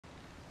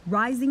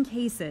Rising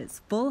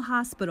cases, full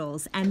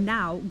hospitals, and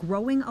now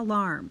growing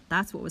alarm.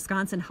 That's what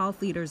Wisconsin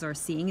health leaders are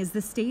seeing as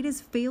the state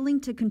is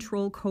failing to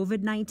control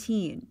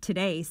COVID-19,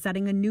 today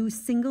setting a new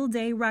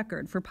single-day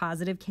record for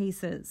positive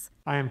cases.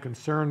 I am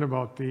concerned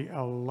about the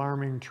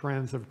alarming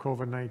trends of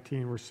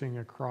COVID-19 we're seeing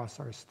across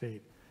our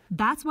state.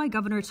 That's why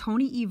Governor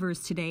Tony Evers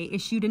today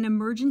issued an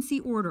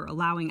emergency order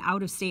allowing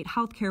out-of-state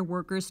healthcare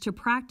workers to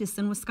practice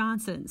in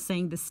Wisconsin,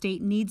 saying the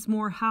state needs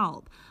more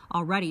help.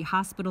 Already,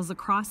 hospitals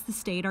across the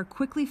state are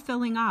quickly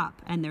filling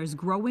up, and there's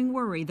growing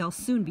worry they'll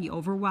soon be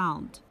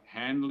overwhelmed.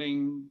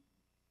 Handling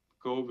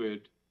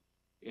COVID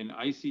in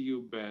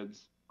ICU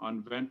beds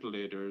on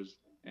ventilators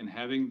and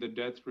having the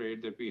death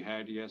rate that we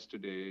had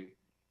yesterday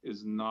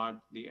is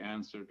not the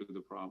answer to the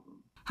problem.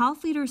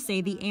 Health leaders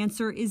say the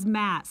answer is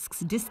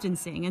masks,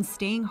 distancing, and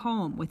staying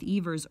home, with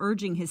Evers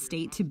urging his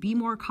state to be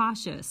more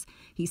cautious.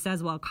 He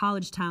says while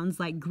college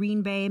towns like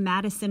Green Bay,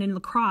 Madison, and La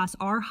Crosse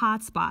are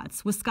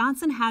hotspots,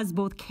 Wisconsin has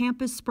both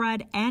campus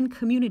spread and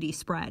community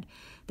spread.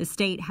 The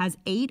state has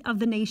 8 of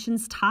the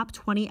nation's top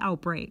 20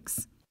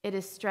 outbreaks. It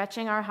is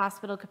stretching our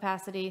hospital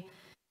capacity,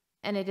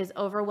 and it is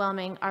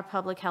overwhelming our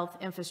public health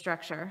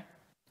infrastructure.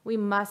 We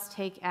must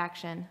take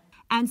action.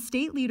 And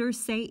state leaders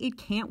say it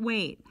can't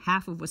wait.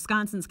 Half of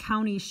Wisconsin's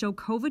counties show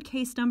COVID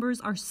case numbers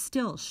are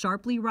still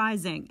sharply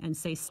rising and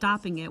say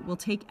stopping it will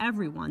take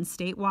everyone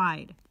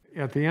statewide.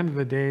 At the end of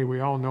the day, we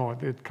all know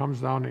it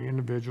comes down to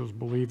individuals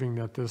believing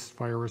that this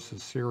virus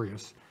is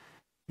serious,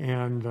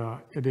 and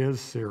it is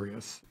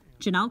serious.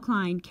 Janelle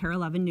Klein, KARE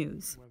 11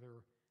 News.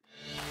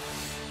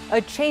 A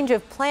change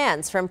of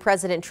plans from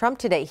President Trump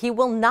today. He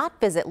will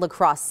not visit La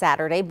Crosse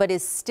Saturday, but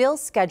is still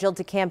scheduled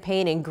to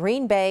campaign in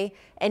Green Bay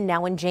and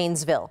now in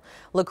Janesville.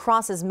 La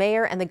Crosse's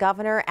mayor and the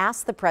governor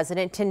asked the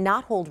president to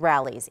not hold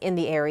rallies in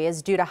the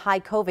areas due to high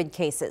COVID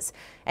cases.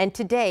 And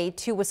today,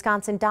 2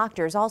 Wisconsin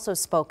doctors also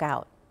spoke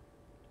out.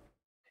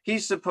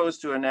 He's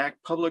supposed to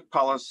enact public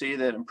policy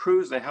that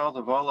improves the health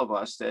of all of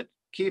us, that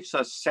keeps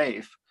us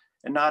safe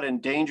and not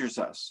endangers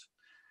us.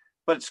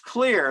 But it's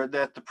clear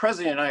that the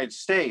president of the United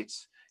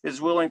States is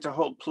willing to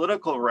hold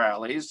political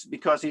rallies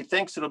because he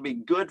thinks it'll be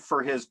good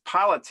for his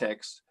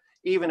politics,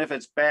 even if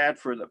it's bad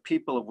for the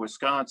people of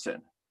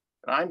Wisconsin.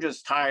 And I'm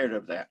just tired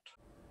of that.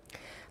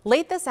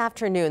 Late this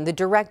afternoon, the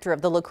director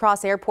of the La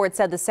Crosse Airport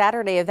said the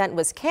Saturday event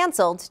was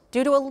canceled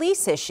due to a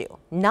lease issue,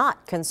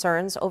 not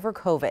concerns over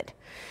COVID.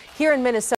 Here in Minnesota,